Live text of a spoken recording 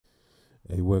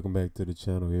Hey, welcome back to the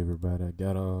channel, everybody. I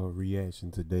got a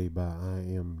reaction today by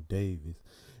ImDavisss,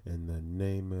 and the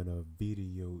name of the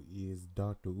video is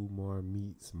Dr. Umar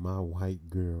Meets My White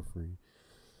Girlfriend.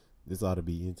 This ought to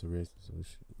be interesting, so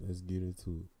let's get into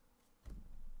it.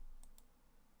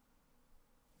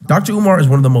 Dr. Umar is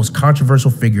one of the most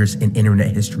controversial figures in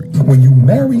internet history. When you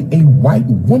marry a white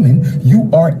woman, you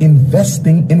are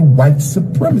investing in white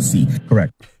supremacy.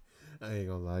 Correct. I ain't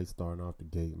gonna lie, starting off the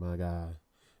gate, my guy.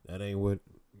 That ain't what.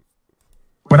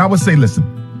 But I would say,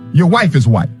 listen, your wife is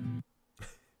white.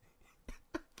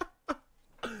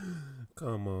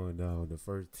 Come on, dog. The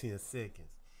first 10 seconds.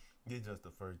 Get just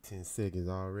the first 10 seconds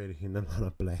already in a lot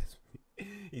of blasphemy.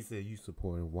 He said you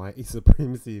supporting white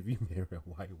supremacy if you marry a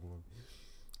white woman.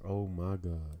 Oh my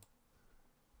God.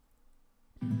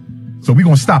 So we're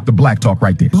going to stop the black talk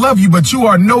right there. Love you, but you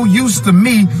are no use to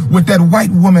me with that white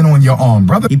woman on your arm,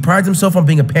 brother. He prides himself on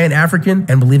being a Pan-African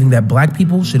and believing that black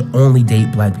people should only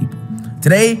date black people.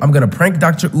 Today, I'm going to prank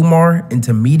Dr. Umar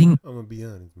into meeting. I'm going to be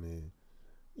honest, man.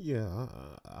 Yeah,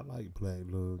 I like black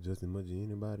love just as much as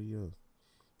anybody else.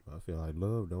 I feel like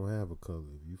love don't have a color.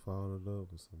 If you fall in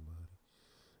love with somebody,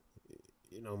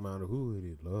 it don't matter who it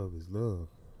is. Love is love.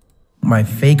 My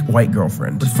fake white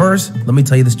girlfriend. But first, let me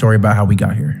tell you the story about how we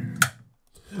got here.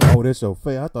 Oh, that's your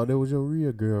fake. I thought that was your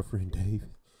real girlfriend, David.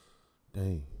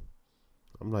 Dang.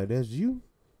 I'm like, that's you?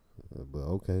 But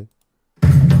okay.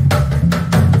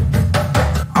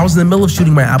 I was in the middle of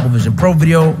shooting my Apple Vision Pro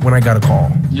video when I got a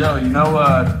call. Yo, you know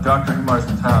Dr. Umar's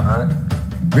in town, right?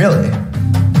 Really?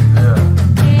 Yeah.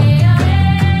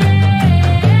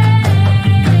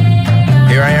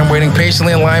 Here I am waiting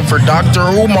patiently in line for Dr.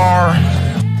 Umar.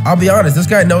 I'll be honest, this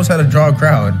guy knows how to draw a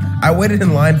crowd. I waited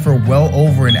in line for well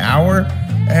over an hour,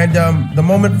 and the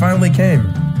moment finally came.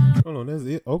 Hold on, that's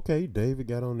it. Okay, David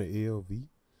got on the LV.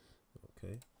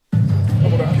 Okay.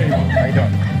 What up, King? How you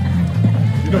doing?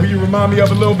 You know who you remind me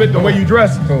of a little bit? The way you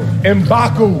dress?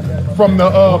 M'Baku from the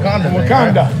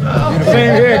Wakanda. The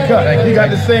same haircut. He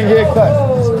got the same haircut.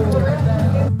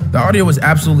 The audio was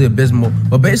absolutely abysmal,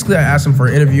 but basically I asked him for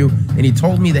an interview, and he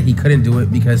told me that he couldn't do it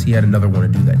because he had another one to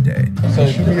do that day. So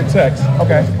shoot me a text.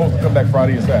 Okay. I'm supposed to come back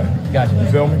Friday or Saturday. Gotcha.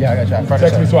 You feel me? Yeah, I got you.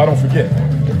 Text me so I don't forget.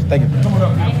 Thank you. Coming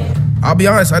up. I'll be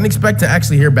honest, I didn't expect to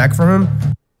actually hear back from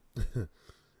him.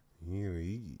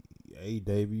 Hey,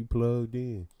 David, you plugged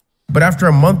in. But after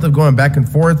a month of going back and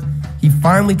forth, he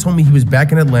finally told me he was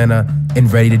back in Atlanta and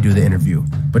ready to do the interview.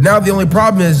 But now the only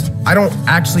problem is I don't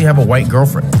actually have a white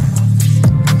girlfriend.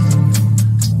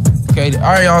 Okay, all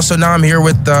right, y'all. So now I'm here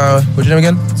with, what's your name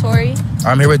again? Tori.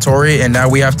 I'm here with Tori, and now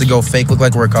we have to go fake look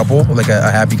like we're a couple, like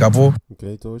a happy couple.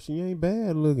 Okay, Tori, she ain't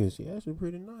bad looking. She actually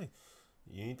pretty nice.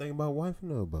 You ain't thinking about wife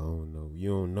no, but I don't know. You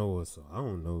don't know her, so I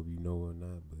don't know if you know her or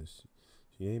not, but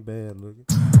she ain't bad looking.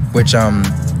 Which, I'm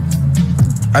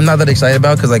not that excited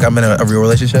about because, like, I'm in a real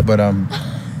relationship, but, I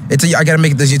gotta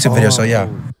make this YouTube video, so yeah.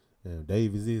 Damn,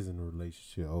 Davis is in a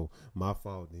relationship. Oh, my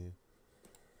fault then.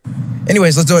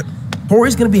 Anyways, let's do it.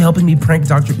 Tori's gonna be helping me prank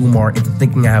Dr. Umar into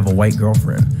thinking I have a white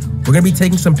girlfriend. We're gonna be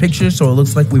taking some pictures so it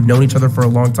looks like we've known each other for a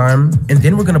long time, and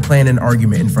then we're gonna plan an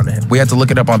argument in front of him. We had to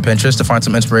look it up on Pinterest to find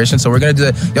some inspiration, so we're gonna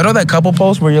do that. Y'all know that couple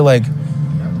post where you're like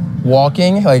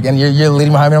walking, like, and you're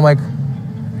leading behind me? I'm like,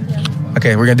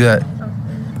 okay, we're gonna do that.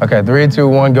 Okay, 3, 2,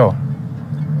 1, go.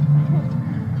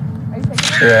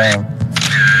 Yeah.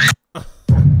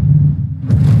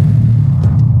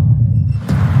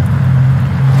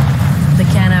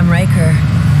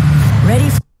 Ready?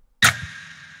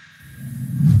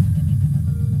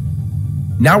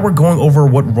 Now we're going over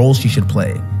what role she should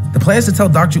play. The plan is to tell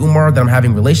Dr. Umar that I'm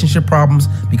having relationship problems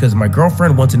because my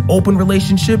girlfriend wants an open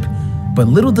relationship, but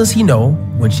little does he know,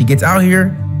 when she gets out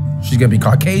here, she's gonna be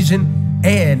Caucasian,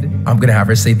 and I'm gonna have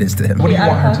her say this to him. What do you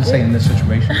want her to say in this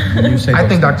situation? When you say I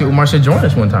think Dr. Umar should join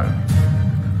us one time.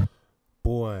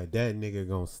 Boy, that nigga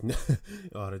gonna snap.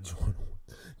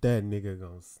 That nigga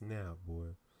gonna snap,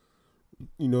 boy.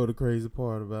 You know the crazy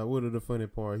part about what are the funny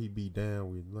part he be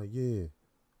down with? Like, yeah.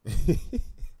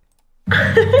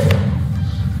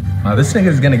 This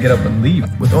nigga's gonna get up and leave.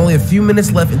 With only a few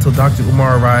minutes left until Dr.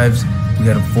 Umar arrives, we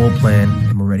got a full plan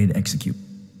and we're ready to execute.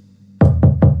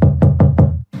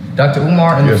 Dr.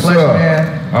 Umar in the flesh,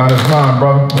 man. Honest mind,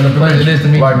 brother. What a pleasure it is to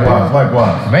meet you.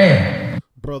 Likewise. Man.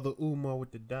 Brother Umar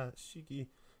with the dot.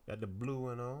 Got the blue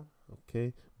one on.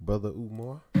 Okay, brother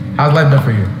Umar. How's life been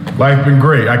for you? Life been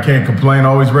great. I can't complain.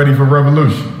 Always ready for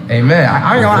revolution. Amen.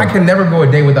 I can never go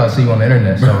a day without seeing you on the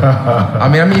internet. So, I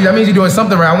mean, that means you're doing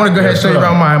something right. I want to go ahead and show you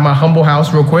around my humble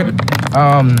house real quick.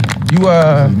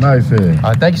 Nice here.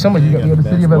 Thank you so much. You got the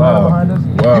city of Atlanta behind us.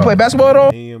 Wow. You play basketball at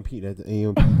all? AMP, that's the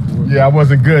AMP4. Yeah, I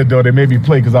wasn't good though. They made me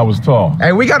play because I was tall.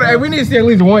 Hey, we need to see at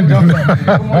least one jump.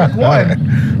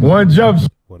 One jump.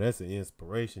 Well, that's an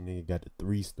inspiration. Nigga got the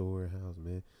 3-story house,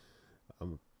 man.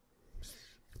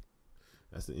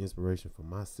 That's an inspiration for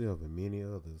myself and many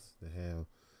others that have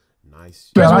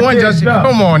nice. Just one, just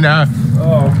come on now.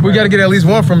 Oh, we got to get at least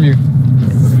one from you.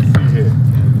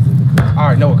 I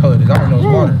already know what color it is. I already know it's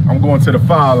water. I'm going to the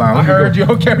foul line. I heard you.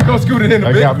 Okay, we're going to scoot it in a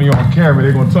bit. I got me on camera.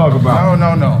 They're going to talk about.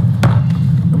 No.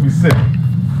 Let me sit.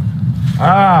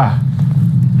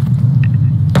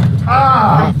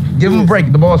 Give him a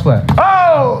break. The ball's flat.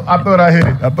 Oh! I thought I hit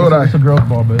it. It's a girl's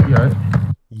ball, but you all right?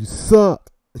 You suck.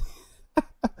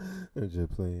 I'm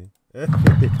just playing. Stop.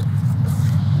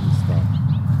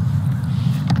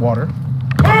 Water.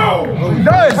 Oh!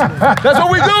 Nice. That's what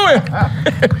we doing.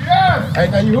 Yes! Hey,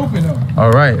 now you hooping though.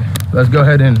 All right, let's go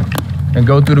ahead and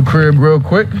go through the crib real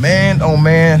quick. Man, oh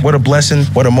man, what a blessing,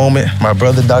 what a moment. My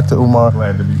brother, Dr. Umar.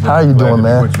 Glad to be with How you doing,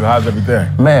 man? How's everything?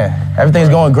 Man, everything's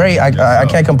going great. I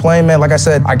can't complain, man. Like I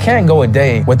said, I can't go a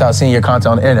day without seeing your content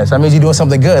on the internet. So that means you're doing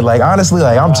something good. Like honestly,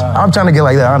 like I'm trying to get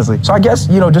like that, honestly. So I guess,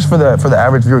 you know, just for the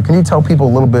average viewer, can you tell people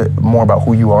a little bit more about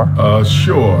who you are?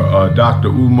 Sure. Dr.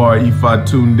 Umar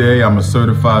Teetwentyninetyfour. I'm a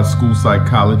certified school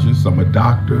psychologist. I'm a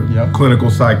doctor. Yep. Clinical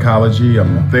psychology.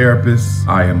 I'm a therapist.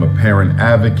 I am a parent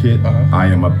advocate. I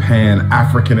am a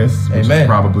Pan-Africanist, which is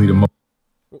probably the most.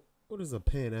 What is a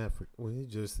Pan-African? Well, he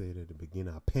just said at the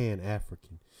beginning, a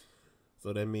Pan-African.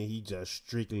 So that means he just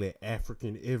strictly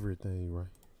African everything, right?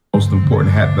 Most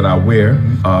important hat that I wear.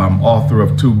 I'm author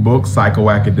of 2 books,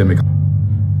 Psychoacademic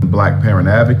Black Parent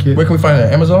Advocate. Where can we find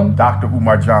it? Amazon?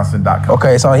 DrUmarJohnson.com.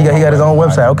 Okay, so he got his own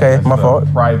website. Okay, my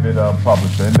fault. Private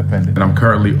publisher, independent. And I'm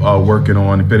currently working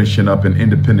on finishing up an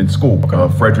independent school,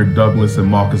 Frederick Douglass and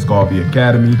Marcus Garvey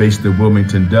Academy, based in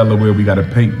Wilmington, Delaware. We got a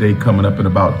paint day coming up in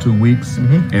about 2 weeks,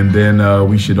 and then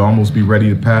we should almost be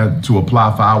ready to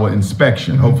apply for our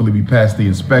inspection. Hopefully, we pass the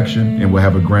inspection, and we'll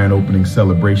have a grand opening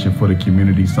celebration for the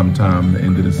community sometime the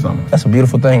end of the summer. That's a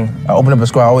beautiful thing. I open up a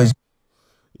school. I always.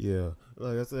 Yeah.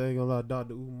 Like I said, I ain't gonna lie,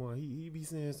 Dr. Umar, he be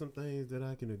saying some things that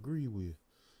I can agree with.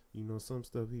 You know, some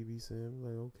stuff he be saying,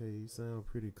 like, okay, you sound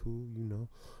pretty cool, you know.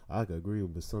 I can agree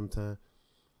with, but sometimes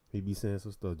he be saying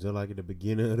some stuff just like at the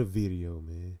beginning of the video,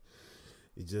 man.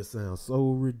 It just sounds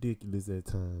so ridiculous at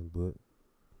times, but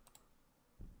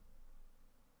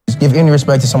give any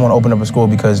respect to someone open up a school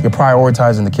because you're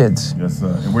prioritizing the kids. Yes,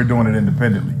 sir. And we're doing it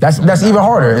independently. That's even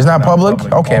harder. It's not public?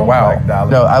 Okay, wow.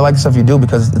 No, I like the stuff you do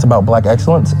because it's about black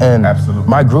excellence. And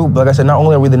my group, like I said, not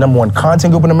only are we the #1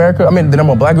 content group in America, I mean the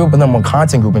 #1 black group, but the #1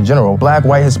 content group in general. Black,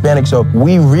 white, Hispanic. So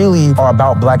we really are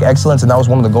about black excellence, and that was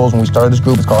one of the goals when we started this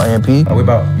group. It's called AMP. We're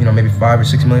about, you know, maybe 5 or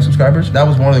 6 million subscribers. That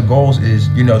was one of the goals is,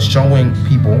 you know, showing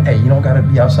people, hey, you don't gotta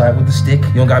be outside with the stick.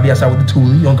 You don't gotta be outside with the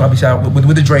Thule. You don't gotta be outside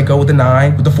with the Draco, with the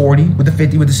 9, with the 40, with the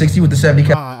 50, with the 60, with the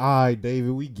 70. all right,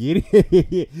 David, we get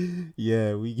it.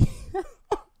 Yeah, we get it.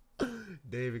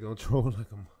 David gonna troll like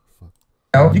a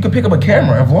motherfucker. You can pick up a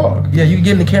camera and vlog. Yeah, you can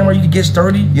get in the camera, you can get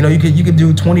sturdy. You know, you could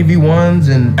do 20 V1s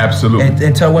and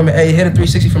and tell women, hey, hit a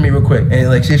 360 for me real quick. And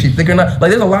like see if she's thick or not. Like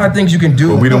there's a lot of things you can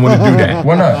do. But we don't want to do that.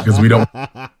 Why not? Because we don't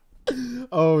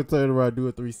turn around, do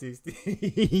a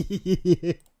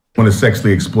 360. want to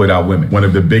sexually exploit our women. One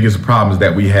of the biggest problems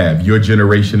that we have, your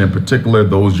generation in particular,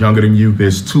 those younger than you,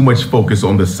 there's too much focus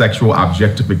on the sexual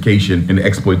objectification and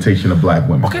exploitation of black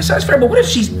women. Okay, so that's fair, but what if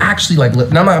she's actually like,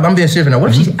 no, I'm being serious now.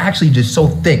 What if she's actually just so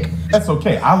thick? That's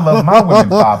okay. I love my women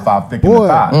 5'5" thick in the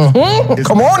thighs.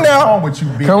 Come on now.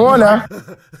 Come on now.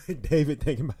 David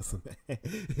thinking about something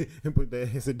and put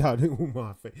that as a Dr.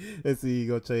 Umar face. Let's see, he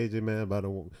gonna change it, man. About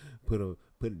to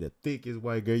put the thickest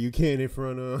white girl you can in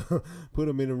front of, put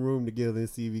them in a room together and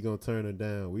see if he gonna turn her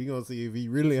down. We gonna see if he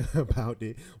really about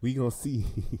it. We gonna see.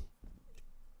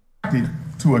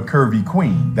 To a curvy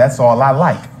queen. That's all I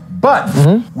like. But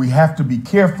we have to be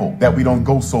careful that we don't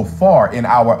go so far in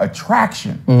our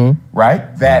attraction,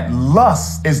 right? That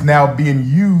lust is now being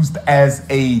used as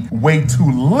a way to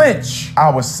lynch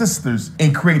our sisters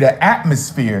and create an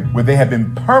atmosphere where they have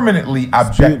been permanently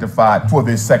objectified for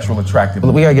their sexual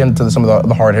attractiveness. We gotta get into some of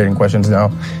the hard-hitting questions now.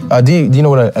 Do you know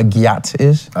what a gyat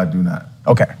is? I do not.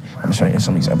 Okay, let me show you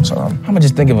some examples. So, I'm gonna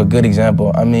just think of a good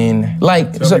example. I mean,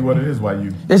 like, tell me what it is. Why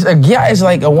you? It's a gyat is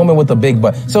like a woman with a big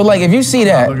butt. So, like, if you see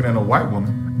that, I'm looking at a white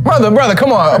woman. Brother,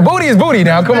 come on. Booty is booty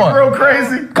now. Come on. Real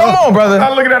crazy. Come on, brother. I'm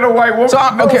not looking at a white woman. So,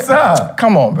 okay. Sir.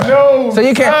 Come on, bro. No, so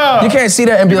you can't see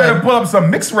that and be you like, better pull up some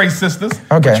mixed race sisters.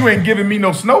 Okay. But you ain't giving me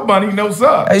no snow bunny, no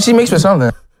sir. Hey, she mixed with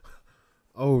something.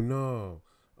 Oh no.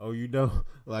 Oh, you don't.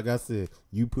 Like I said,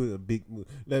 you put a big.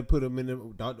 Let's put him in the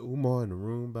Dr. Umar in the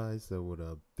room by himself with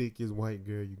the thickest white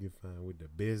girl you can find, with the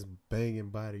best banging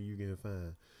body you can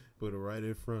find. Put her right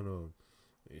in front of him,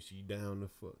 and she down the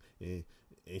fuck, and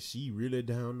she really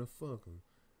down the fuck him.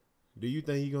 Do you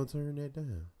think he gonna turn that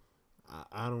down?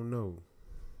 I don't know,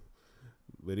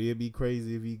 but it'd be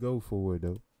crazy if he go for it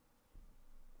though.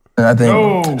 I think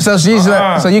no. so. She's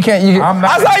so you can't.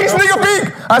 I saw you sneak a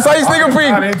peek. I saw you sneak a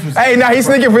peek. Hey, now he's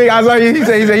sneaking peek. I saw you.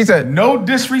 He said. No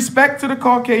disrespect to the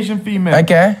Caucasian female.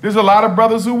 Okay. There's a lot of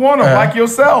brothers who want them, like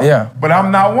yourself. Yeah. But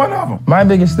I'm not one of them. My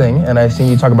biggest thing, and I've seen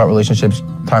you talk about relationships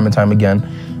time and time again.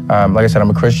 Like I said, I'm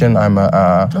a Christian. I'm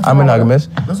monogamous.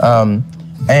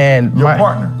 And your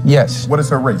partner. Yes. What is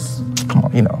her race? Come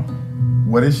on, you know.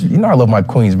 What is she? You know I love my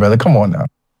queens, brother. Come on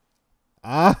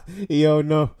now. Yo,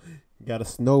 no. Got a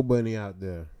snow bunny out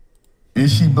there.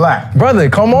 Is she black? Brother,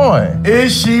 come on.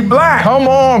 Is she black? Come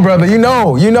on, brother. You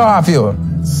know how I feel.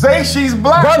 Say she's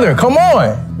black. Brother, come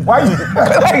on. Why you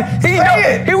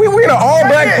we in an all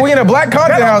black, we in a black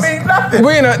content house. Mean nothing.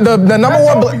 We in the number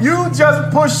one. You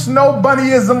just push snow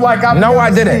bunnyism like I'm. No,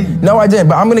 I didn't. No, I didn't.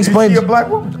 But I'm gonna explain. Is she a black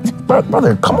woman?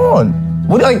 Brother, come on.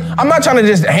 I'm not trying to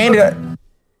just hand it.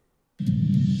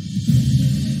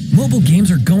 Mobile games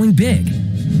are going big.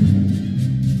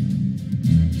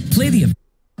 Play the.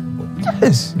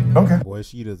 Yes. Okay. Boy,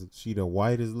 she the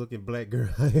whitest looking black girl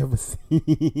I ever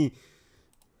seen.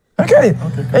 Okay.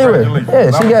 Anyway,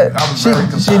 yeah,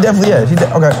 she definitely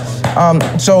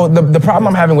okay. So the problem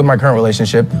I'm having with my current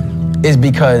relationship is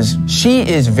because she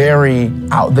is very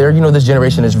out there. You know, this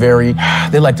generation is very.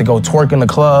 They like to go twerk in the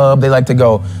club. They like to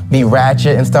go be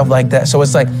ratchet and stuff like that. So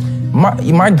it's like.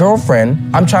 My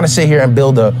girlfriend, I'm trying to sit here and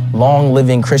build a long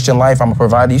living Christian life. I'm a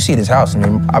provider. You see this house. I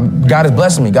mean, God is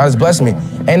blessing me. God is blessing me.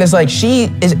 And it's like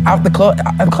she is at the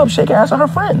club shaking ass with her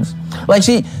friends. Like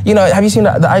she, you know, have you seen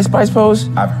the Ice Spice pose?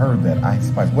 I've heard that. Ice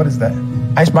Spice. What is that?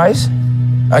 Ice Spice?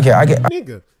 Okay, I get.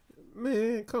 Nigga,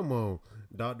 man, come on.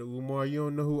 Dr. Umar, you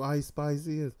don't know who Ice Spice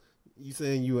is? You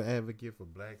saying you an advocate for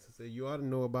blacks. I said you ought to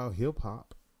know about hip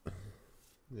hop.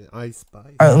 Yeah, Ice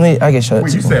Spice. I get shut.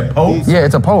 Wait, you said pose? Yeah,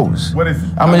 it's a pose. What is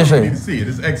it? I'm gonna just show you. See it.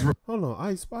 It's X. Hold on,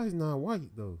 Ice Spice not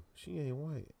white though. She ain't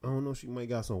white. I don't know. She might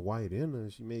got some white in her.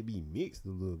 She may be mixed a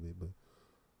little bit, but.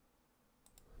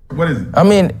 What is it? I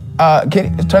mean,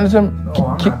 can you turn it to him? No,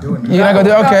 I'm not doing that. You're not gonna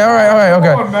do it? Okay, all right,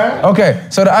 okay. Come on, man. Okay,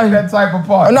 so that type of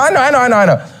part. No, I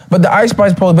know. But the Ice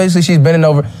Spice pose, basically, she's bending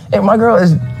over. And my girl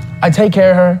is. I take care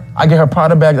of her. I get her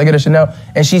Prada bag. I get her Chanel,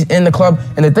 and she's in the club.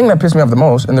 And the thing that pissed me off the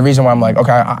most, and the reason why I'm like,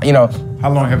 okay, you know. How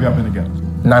long have y'all been together?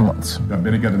 9 months. Y'all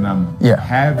been together 9 months. Yeah.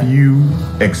 Have you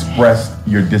expressed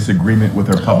your disagreement with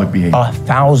her public behavior?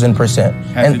 1,000%.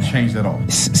 Has it changed at all?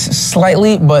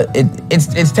 Slightly, but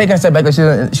it's taking a step back. Like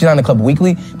she's not in the club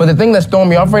weekly. But the thing that's throwing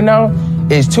me off right now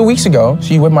is 2 weeks ago,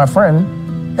 she with my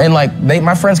friend, and like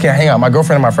my friends can't hang out. My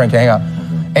girlfriend and my friend can't hang out,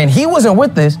 and he wasn't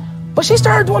with this. But she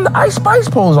started doing the Ice Spice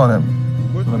pose on him.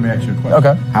 Let me ask you a question.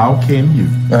 Okay. How can you,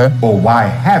 or why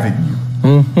haven't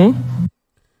you?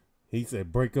 He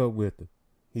said, break up with her.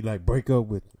 He like, break up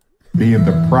with her. Being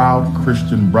the proud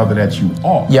Christian brother that you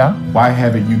are. Yeah. Why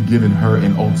haven't you given her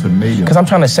an ultimatum? Because I'm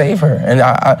trying to save her. And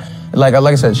I like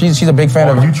I said, she's a big fan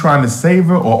of. Are you trying to save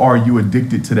her, or are you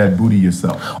addicted to that booty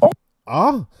yourself?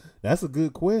 That's a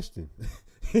good question.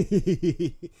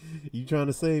 You trying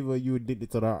to save her, or you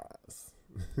addicted to the eyes?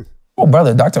 Oh,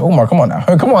 brother, Dr. Umar, come on now.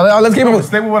 Come on, let's keep it.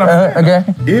 Stay with what I'm saying. Okay.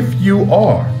 If you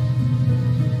are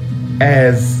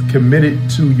as committed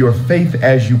to your faith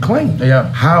as you claim,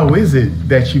 how is it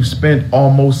that you spent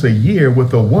almost a year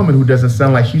with a woman who doesn't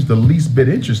sound like she's the least bit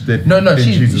interested in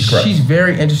Jesus Christ? She's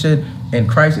very interested in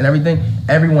Christ and everything.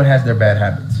 Everyone has their bad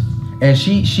habits. And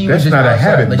she that's was just not outside. a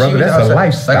habit, like, brother. That's a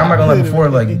lifestyle. Like, I'm not gonna lie before,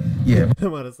 like, yeah. I'm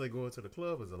about to say going to the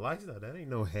club is a lifestyle. That ain't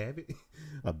no habit.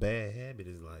 A bad habit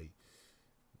is like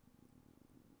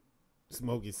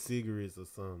smoking cigarettes or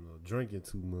something, or drinking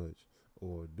too much,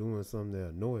 or doing something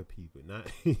that annoy people. Not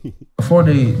before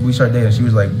we started dating, she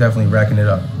was like definitely racking it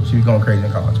up. She was going crazy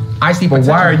in college. I see. But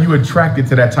why are you attracted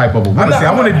to that type of a woman?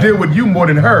 I want to deal with you more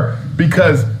than her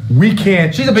because we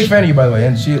can't. She's a big fan of you, by the way,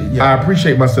 and she. Yeah. I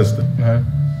appreciate my sister,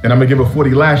 and I'm gonna give her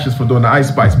 40 lashes for doing the Ice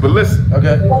Spice. But listen.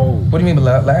 Okay. What do you mean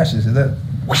by lashes? Is that?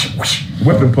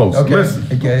 Whipping post. Okay. Listen.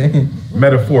 Okay.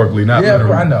 Metaphorically, not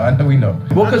literally. I know, we know.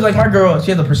 Well, because like my girl,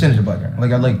 she has a percentage of black hair.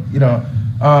 Like I like, you know.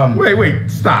 Wait,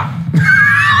 stop.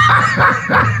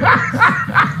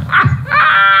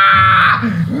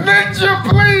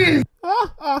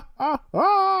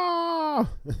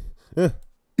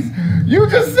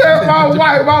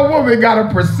 my woman got a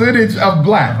percentage of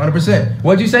black. 100%.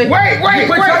 What'd you say? Wait. You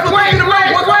put chocolate milk in the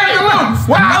milk. What's wrong with the milk?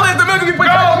 What color is the milk if you put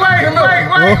chocolate milk in the milk?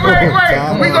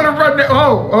 Wait. We gonna run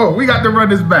that. We got to run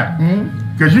this back.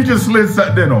 Because you just slid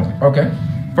something in on me. Okay.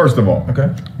 First of all,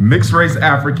 mixed race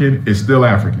African is still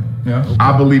African. Yeah. Okay.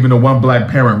 I believe in the one black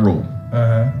parent rule.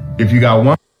 If you got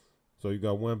one. So you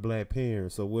got one black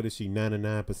parent. So what is she?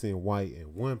 99% white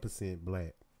and 1%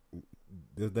 black.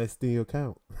 Does that still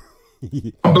count?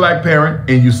 One black parent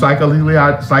and you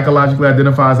psychologically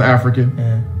identify as African.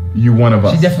 You one of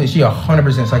us. She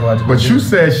 100% psychological. But you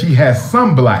said she has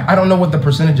some black. I don't know what the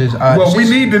percentage is. Well, we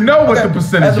need to know what the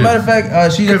percentage is. As a matter of fact,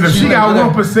 because if she got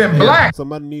 1% black,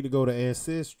 somebody need to go to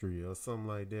Ancestry or something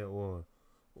like that, or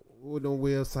what on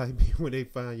website where they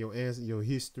find your answer, your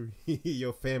history,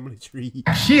 your family tree.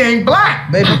 She ain't black.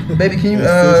 Baby, can you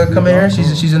come in here?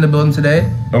 She's in the building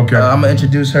today. Okay. I'm gonna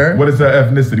introduce her. What is her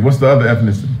ethnicity? What's the other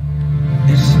ethnicity?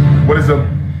 What is the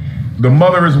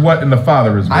mother is what and the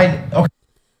father is what? Okay.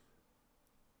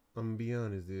 I'm gonna be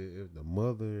honest, if the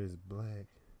mother is black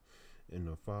and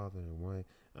the father is white,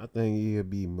 I think it'll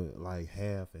be like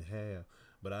half and half.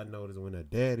 But I notice when a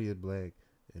daddy is black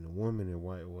and a woman is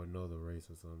white or another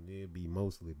race or something, it'll be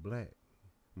mostly black,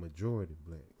 majority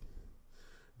black.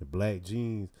 The black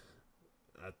genes,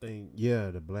 I think,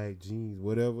 the black genes,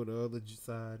 whatever the other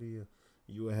side is,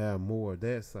 you will have more of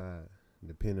that side,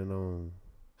 depending on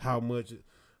how much.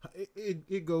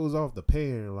 It goes off the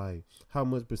parent, like how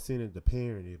much percentage the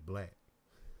parent is black.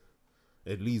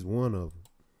 At least one of them.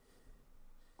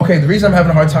 Okay, the reason I'm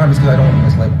having a hard time is because I don't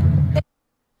want to mislabel people.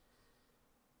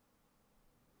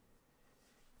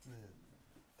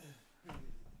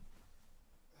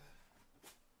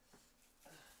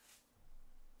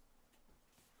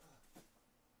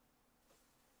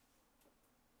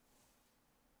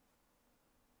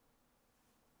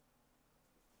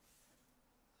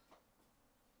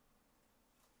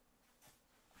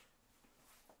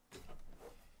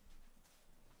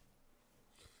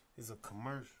 It's a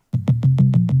commercial.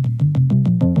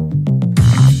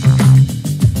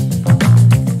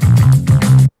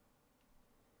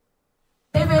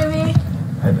 Hey, baby.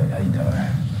 Hey, baby, how you doing?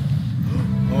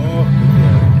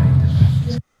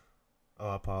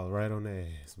 I paused right on the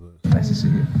ass. But. Nice to see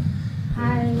you.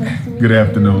 Hi, nice to meet you. Good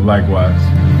afternoon, likewise.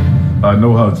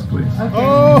 No hugs, please.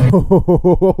 Okay.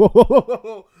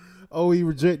 Oh, he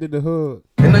rejected the hug.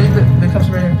 No, you could come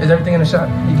sit right here. Is everything in the shot?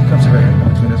 You can come sit right here.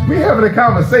 We having a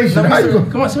conversation. No,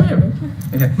 come on, sit right here, bro.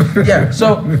 Okay. Yeah,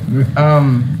 so,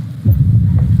 come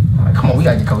on, we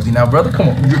gotta get cozy now, brother. Come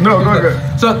on. No, go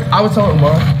ahead. So, I was telling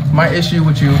Umar, my issue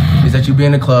with you is that you be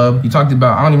in the club. You talked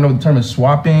about, I don't even know what the term is,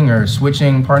 swapping or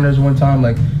switching partners one time.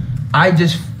 Like, I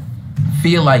just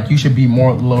feel like you should be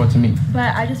more loyal to me.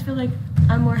 But I just feel like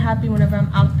I'm more happy whenever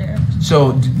I'm out there.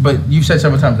 So, but you've said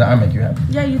several times that I make you happy.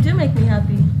 Yeah, you do make me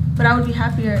happy. But I would be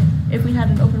happier if we had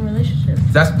an open relationship.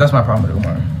 That's my problem with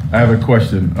Umar. I have a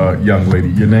question, young lady.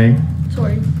 Your name?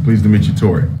 Tori. Pleased to meet you,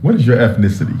 Tori. What is your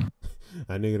ethnicity?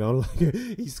 I nigga don't like it.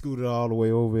 He scooted all the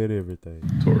way over at everything.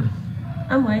 Tori.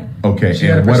 I'm white. Okay, She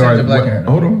and what are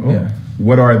hold on. Yeah.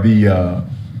 What are the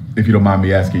if you don't mind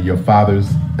me asking, your father's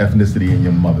ethnicity and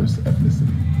your mother's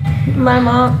ethnicity?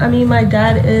 My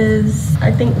dad is,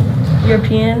 I think,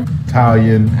 European.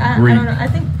 Italian, Greek. I don't know. I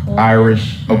think Polish.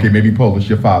 Irish. Okay, maybe Polish.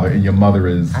 Your father and your mother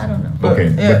is. I don't know. Okay,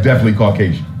 but definitely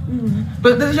Caucasian.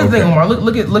 But this is the thing, Umar.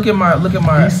 Look at my.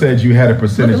 He said you had a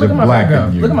percentage of black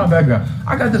in you. Look at my background.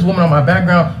 I got this woman on my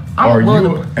background.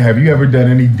 Have you ever done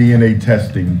any DNA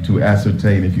testing to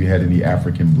ascertain if you had any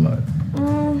African blood?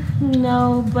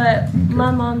 No, but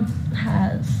my mom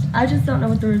has. I just don't know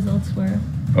what the results were.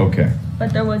 Okay.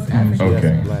 But there was African.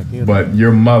 Okay. But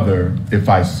your mother, if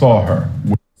I saw her.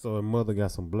 So her mother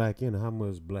got some black in her. How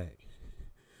much black?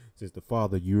 Since the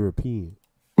father European.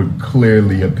 Would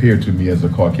clearly appear to me as a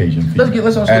Caucasian female.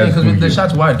 Let's all scoot in because the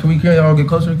shot's wide. Can we all get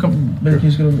closer? Come, can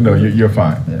you scoot over? No, you're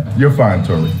fine. Yeah. You're fine,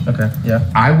 Tori. Okay, yeah.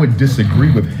 I would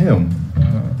disagree with him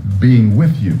being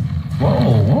with you.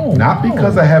 Whoa. Not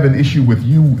because I have an issue with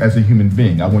you as a human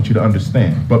being. I want you to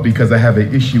understand. But because I have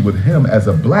an issue with him as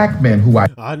a black man who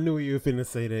I knew you were finna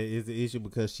say that is the issue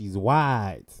because she's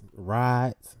white.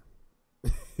 Right?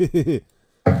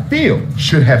 I feel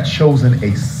should have chosen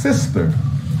a sister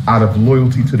out of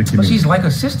loyalty to the community. But she's like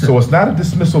a sister. So it's not a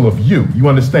dismissal of you. You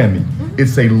understand me?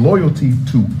 It's a loyalty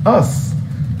to us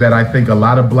that I think a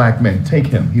lot of black men take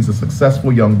him. He's a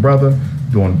successful young brother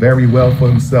doing very well for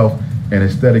himself. And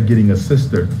instead of getting a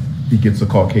sister, he gets a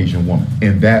Caucasian woman.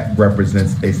 And that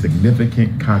represents a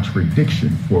significant contradiction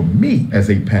for me as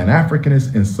a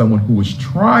Pan-Africanist and someone who is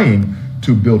trying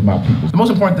to build my people. The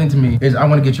most important thing to me is I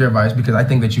want to get your advice because I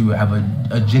think that you have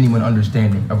a genuine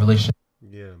understanding of relationship.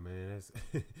 Yeah, man, that's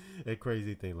that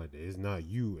crazy thing like that. It's not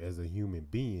you as a human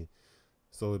being.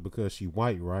 So it's because she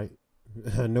white, right?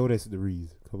 I know that's the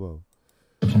reason. Come on.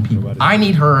 I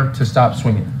need her to stop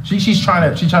swinging. She's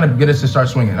trying to get us to start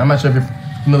swinging. I'm not sure if you're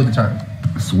familiar with the term.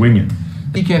 Swinging.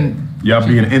 Y'all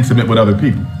being intimate with other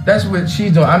people. That's what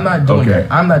she's doing. I'm not doing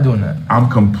that. I'm not doing that. I'm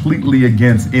completely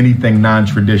against anything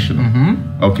non-traditional.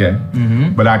 Okay.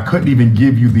 But I couldn't even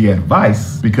give you the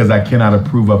advice because I cannot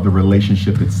approve of the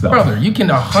relationship itself. Brother, you can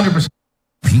 100%.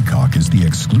 Peacock is the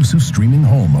exclusive streaming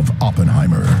home of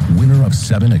Oppenheimer, winner of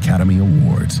 7 Academy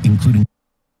Awards, including...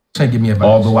 Give me advice.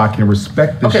 Although I can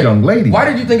respect this young lady. Why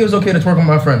did you think it was okay to twerk with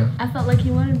my friend? I felt like he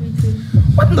wanted me to.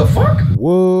 What the fuck?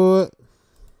 What?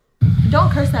 Don't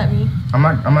curse at me. I'm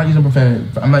not using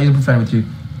profanity. I'm not using profanity with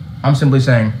you. I'm simply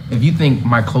saying, if you think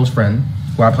my close friend,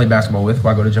 who I play basketball with, who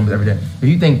I go to gym with every day, if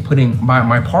you think putting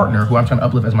my partner, who I'm trying to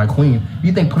uplift as my queen, if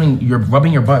you think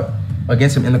rubbing your butt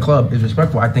against him in the club is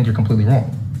respectful, I think you're completely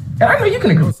wrong. And I know you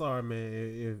can agree. I'm sorry,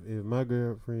 man. If my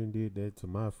girlfriend did that to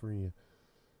my friend,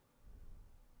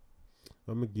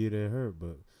 I'm gonna get at her,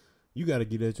 but you gotta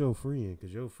get at your friend,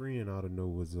 cause your friend ought to know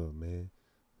what's up, man.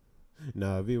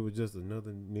 Now, if it was just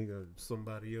another nigga,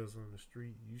 somebody else on the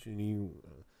street, you shouldn't even,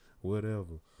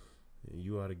 whatever. And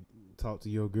you ought to talk to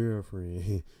your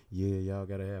girlfriend. Yeah, y'all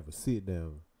gotta have a sit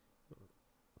down,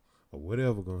 or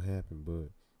whatever gonna happen.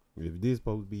 But if this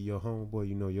supposed to be your homeboy,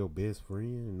 you know, your best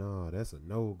friend, nah, that's a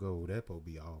no-go. That supposed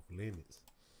to be off limits.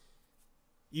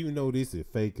 Even though this is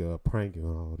fake, prank and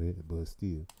all that, but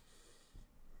still.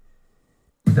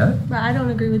 But I don't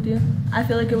agree with you. I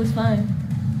feel like it was fine.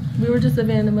 We were just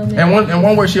living in the moment. And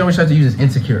one word she always tries to use is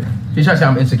insecure. She tries to say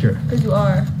I'm insecure. Because you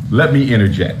are. Let me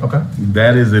interject. Okay.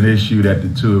 That is an issue that the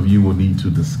two of you will need to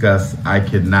discuss. I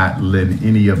cannot lend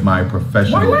any of my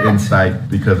professional insight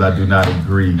because I do not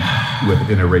agree with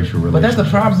interracial relationships. But that's the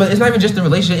problem. But it's not even just the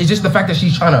relationship. It's just the fact that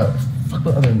she's trying to fuck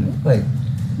with other, like.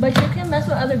 But you can mess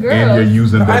with other girls. And you're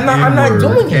using the N-word. I'm not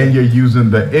doing it. And you're using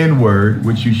the N-word,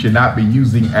 which you should not be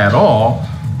using at all,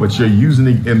 but you're using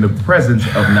it in the presence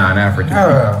of non-African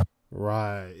people.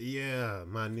 Right, yeah,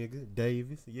 my nigga,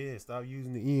 Davis. Yeah, stop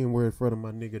using the N-word in front of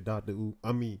my nigga,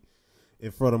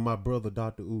 in front of my brother,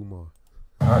 Dr. Umar.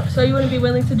 So you wouldn't be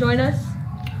willing to join us?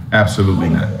 Absolutely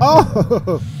not.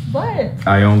 Oh! What?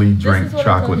 I only drink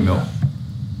chocolate milk.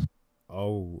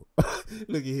 Oh,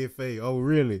 look at his face. Oh,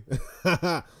 really?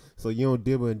 So you don't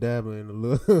dibble and dabble in a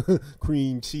little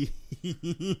cream cheese?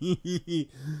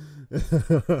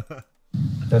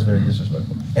 That's very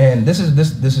disrespectful. And this is.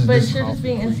 But you're just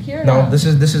being insecure. No, this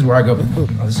is where I go. Oh,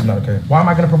 this is not okay. Why am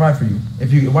I gonna provide for you?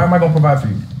 Why am I gonna provide for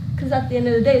you? Because at the end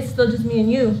of the day, it's still just me and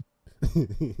you.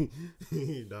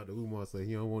 Dr. Umar said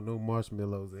he don't want no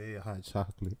marshmallows and hot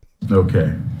chocolate.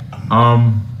 Okay.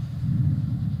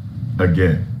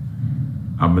 Again,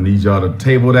 I'm gonna need y'all to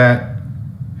table that,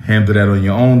 handle that on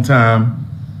your own time,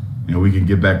 and we can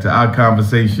get back to our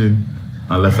conversation.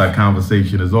 Unless our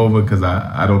conversation is over, because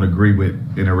I don't agree with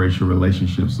interracial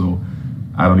relationships, so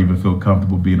I don't even feel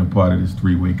comfortable being a part of this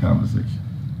three-way conversation.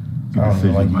 I don't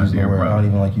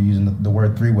even like you using the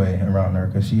word three-way around her,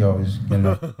 because she always getting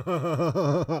up.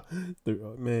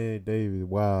 Man, David,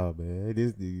 wow, man.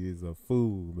 This nigga is a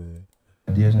fool, man.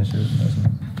 Ideas and shit.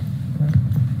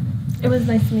 It was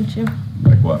nice to meet you.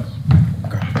 Likewise.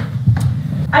 Okay.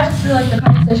 I just feel like the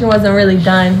conversation wasn't really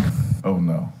done. Oh,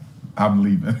 no. I'm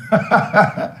leaving.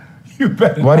 You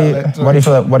better. Why do you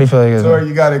feel like it is? Sorry,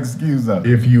 you gotta excuse us.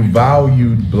 If you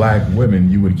valued black women,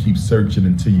 you would keep searching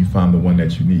until you found the one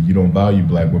that you need. You don't value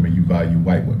black women, you value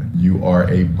white women. You are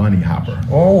a bunny hopper.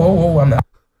 Oh, I'm not.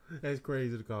 That's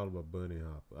crazy to call him a bunny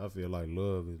hopper. I feel like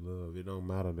love is love. It don't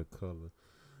matter the color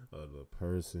of the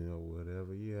person or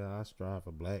whatever. Yeah, I strive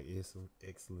for black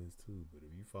excellence too. But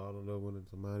if you fall in love with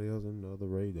somebody else in another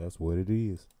race, that's what it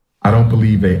is. I don't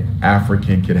believe an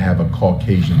African can have a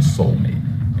Caucasian soulmate.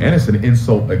 And it's an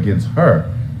insult against her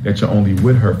that you're only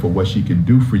with her for what she can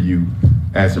do for you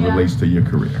as it relates to your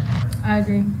career. I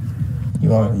agree.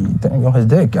 You on his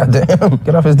dick. Goddamn.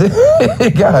 Get off his dick.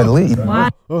 God, leave. Why?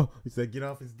 Oh, he said get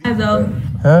off his dick.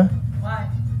 Huh? Why?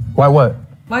 Why what?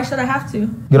 Why should I have to?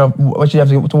 Get off. What should you have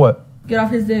to get to what? Get off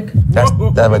his dick.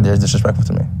 That right there is disrespectful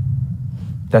to me.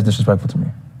 That's disrespectful to me.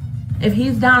 If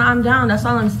he's down, I'm down. That's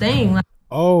all I'm saying. Like,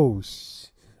 oh,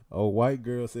 white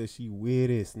girl says she with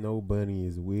it. Snow Bunny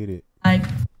is with it.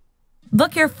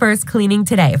 Book your first cleaning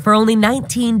today for only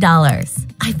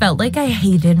 $19. I felt like I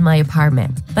hated my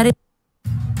apartment, but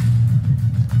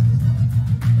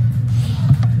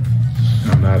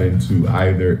not into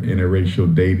either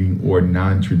interracial dating or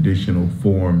non-traditional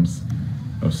forms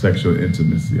of sexual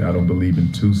intimacy. I don't believe in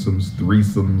twosomes,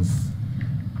 threesomes.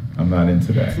 I'm not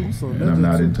into that. And I'm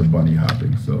not into bunny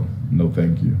hopping, so no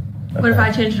thank you. What if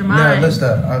I change your mind? No,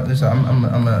 listen, I'm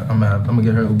gonna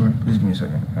get her Uber. Please give me a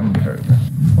second. I'm gonna get her Uber.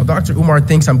 Well, Dr. Umar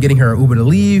thinks I'm getting her Uber to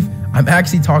leave. I'm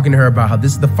actually talking to her about how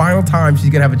this is the final time she's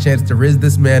gonna have a chance to rizz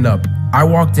this man up. I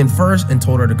walked in first and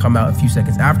told her to come out a few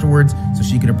seconds afterwards so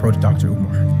she could approach Dr.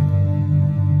 Umar.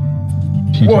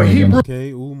 Well, Hebrew.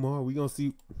 Okay, Umar, we gonna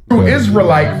see.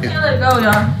 Israelite. Let it go,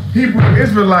 y'all. Hebrew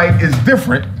Israelite is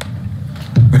different.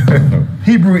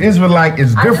 Hebrew Israelite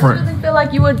is different. I just really feel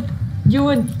like you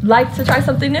would like to try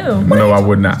something new. No, I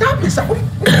would not. Stop it, stop it.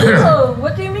 Oh,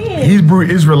 what do you mean? Hebrew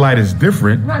Israelite is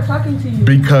different I'm not talking to you.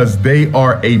 because they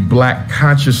are a black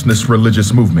consciousness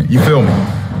religious movement. You feel me?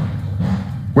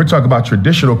 We're talking about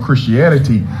traditional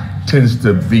Christianity tends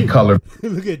to be color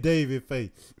Look at David's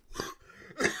face.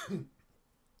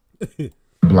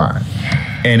 blind.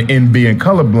 And in being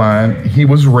colorblind, he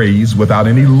was raised without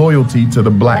any loyalty to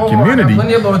the black community.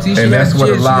 Plenty of loyalty. And that's what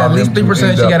allowed at least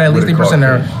 3%. She got at least 3% in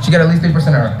her. She got at least 3%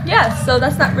 in her. Yes, so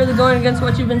that's not really going against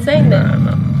what you've been saying then.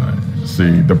 No.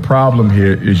 See, the problem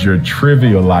here is you're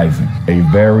trivializing a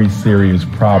very serious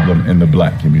problem in the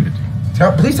black community.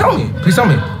 Please tell me. Please tell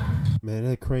me. Man,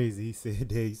 that's crazy. He said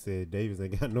Davis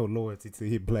ain't got no loyalty to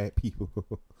his black people.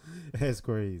 That's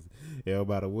crazy. Yeah, no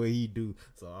matter what he do,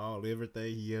 so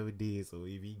everything he ever did. So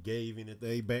if he gave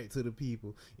anything back to the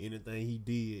people, anything he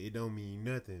did, it don't mean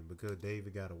nothing because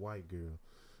David got a white girl.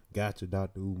 Gotcha,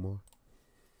 Dr. Umar.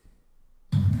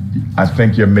 I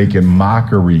think you're making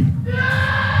mockery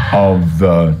of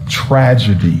the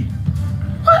tragedy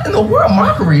What in the world?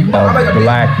 Mockery? of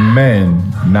black men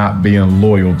not being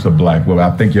loyal to black women.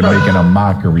 I think you're making a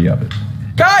mockery of it.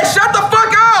 Guys, shut the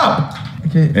fuck up!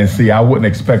 Okay. And see, I wouldn't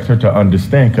expect her to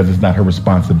understand because it's not her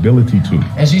responsibility to.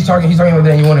 And he's talking about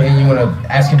that, and you wanna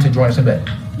ask him to join us in bed.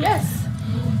 Yes.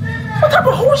 What type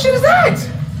of whole shit is that?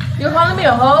 You're calling me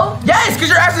a hoe? Yes, because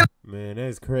you're asking. Man,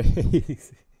 that's crazy.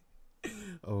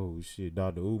 Oh shit,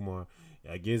 Dr. Umar.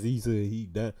 I guess he said he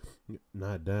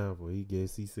not down for it.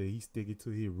 He said he's sticking to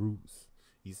his roots.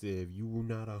 He said if you are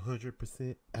not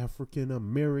 100% African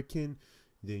American,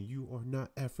 then you are not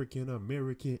African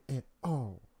American at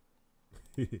all.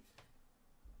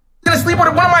 Gonna sleep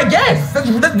with one of my guests. So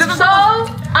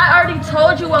I already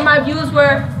told you what my views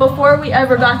were before we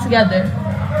ever got together,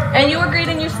 and you agreed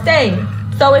and you stayed.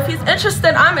 So if he's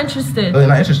interested, I'm interested. Really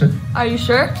not interested. Are you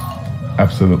sure?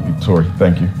 Absolutely, Tori.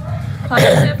 Thank you.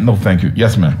 No, thank you.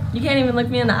 Yes, ma'am. You can't even look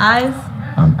me in the eyes.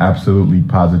 I'm absolutely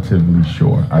positively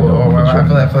sure. I feel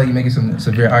like you're making some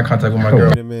severe eye contact with my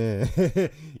girl. Man,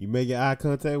 you making eye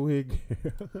contact with your girl?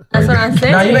 That's what I'm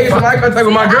saying. Nah, you making some eye contact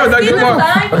with my girl. No, chill.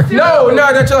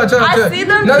 I see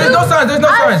them. No, there's no signs. There's no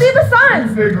signs. I see the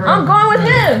signs. I'm going with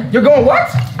him. You're going what?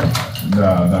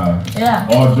 Nah. Yeah.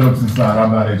 All jokes aside,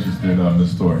 I'm not interested in the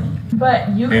story. But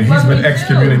you. And he's been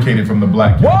excommunicated from the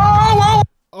black community. Whoa!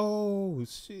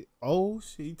 Oh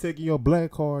shit! He taking your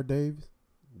black card, Davis.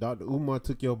 Dr. Umar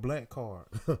took your black card.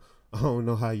 I don't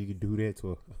know how you can do that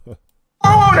to her.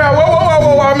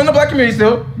 Whoa! I'm in the black community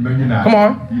still. No, you're not. Come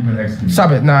on. You've been excommunicated.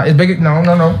 Stop it. Nah, it's big. No.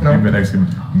 You've been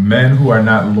excommunicated. Men who are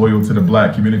not loyal to the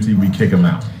black community, we kick them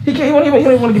out. He won't even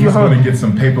want to give you a hug. He's going to get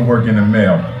some paperwork in the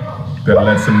mail that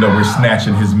lets him know we're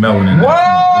snatching his melanin. No.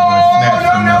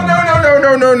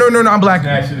 I'm black.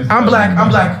 I'm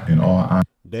black. In all honesty.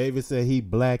 David said he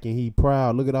black and he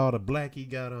proud. Look at all the black he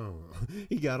got on.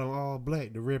 He got on all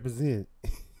black to represent.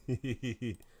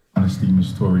 Honesty,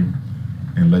 Miss Tori,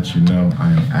 and let you know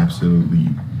I am absolutely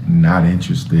not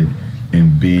interested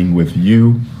in being with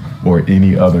you or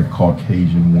any other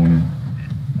Caucasian woman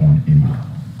on any level.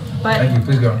 Thank you.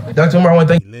 Please go. Dr. Umar, I want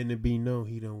to thank you. Letting it be known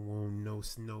he don't want no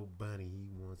snow bunny. He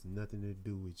wants nothing to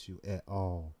do with you at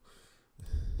all.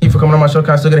 Thank you for coming on my show.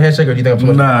 Can I still get a handshake, or do you think I'm too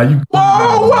much? Nah, you.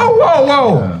 Whoa!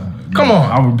 Come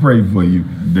on. I would pray for you.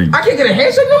 I can't get a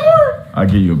handshake no more? I'll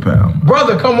give you a pound.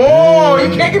 Brother, come on. You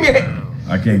can't give me a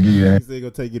I can't give you a handshake. He said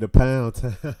gonna take you to Pound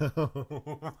Town.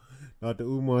 Dr.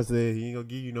 Umar said he ain't gonna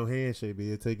give you no handshake, but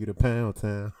he'll take you to Pound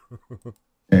Town.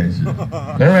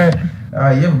 All right.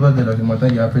 You have a blood day, Dr. Umar.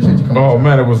 Thank you. I appreciate you coming. Oh,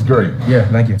 man, it was great. Yeah,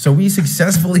 thank you. So we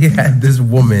successfully had this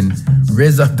woman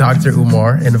rizz up Dr.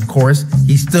 Umar, and of course,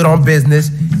 he stood on business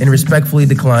and respectfully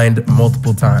declined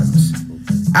multiple times.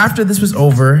 After this was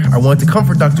over, I wanted to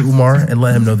comfort Dr. Umar and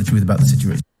let him know the truth about the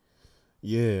situation.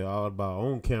 Yeah, all about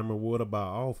on camera. What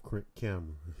about off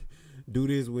camera? Do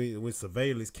this with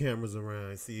surveillance cameras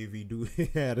around. See if he do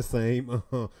have the same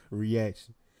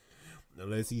reaction.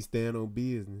 Unless he stand on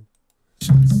business.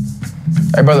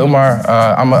 Hey, brother Umar,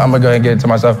 I'm gonna go ahead and get it to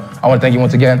myself. I want to thank you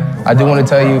once again. I do want to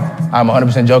tell you, I'm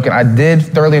 100% joking. I did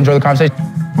thoroughly enjoy the conversation.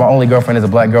 My only girlfriend is a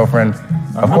black girlfriend.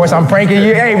 Of course, I'm pranking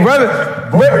you. Hey, brother.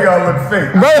 Both of y'all look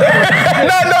fake. Brother.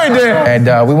 no, you didn't.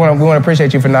 And we want to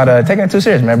appreciate you for not taking it too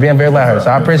serious, man. Being very loud. So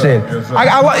I appreciate it.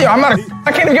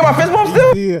 I can't even get my fist bump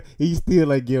still. He still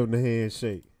like giving the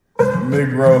handshake.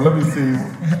 Negro, let me see.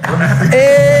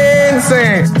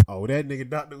 Insane. Oh, that nigga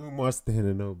Dr. Umar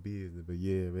standing on business. But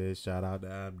yeah, man, shout out to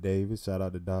ImDavisss. Shout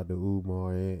out to Dr.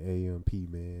 Umar and AMP,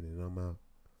 man. And I'm out.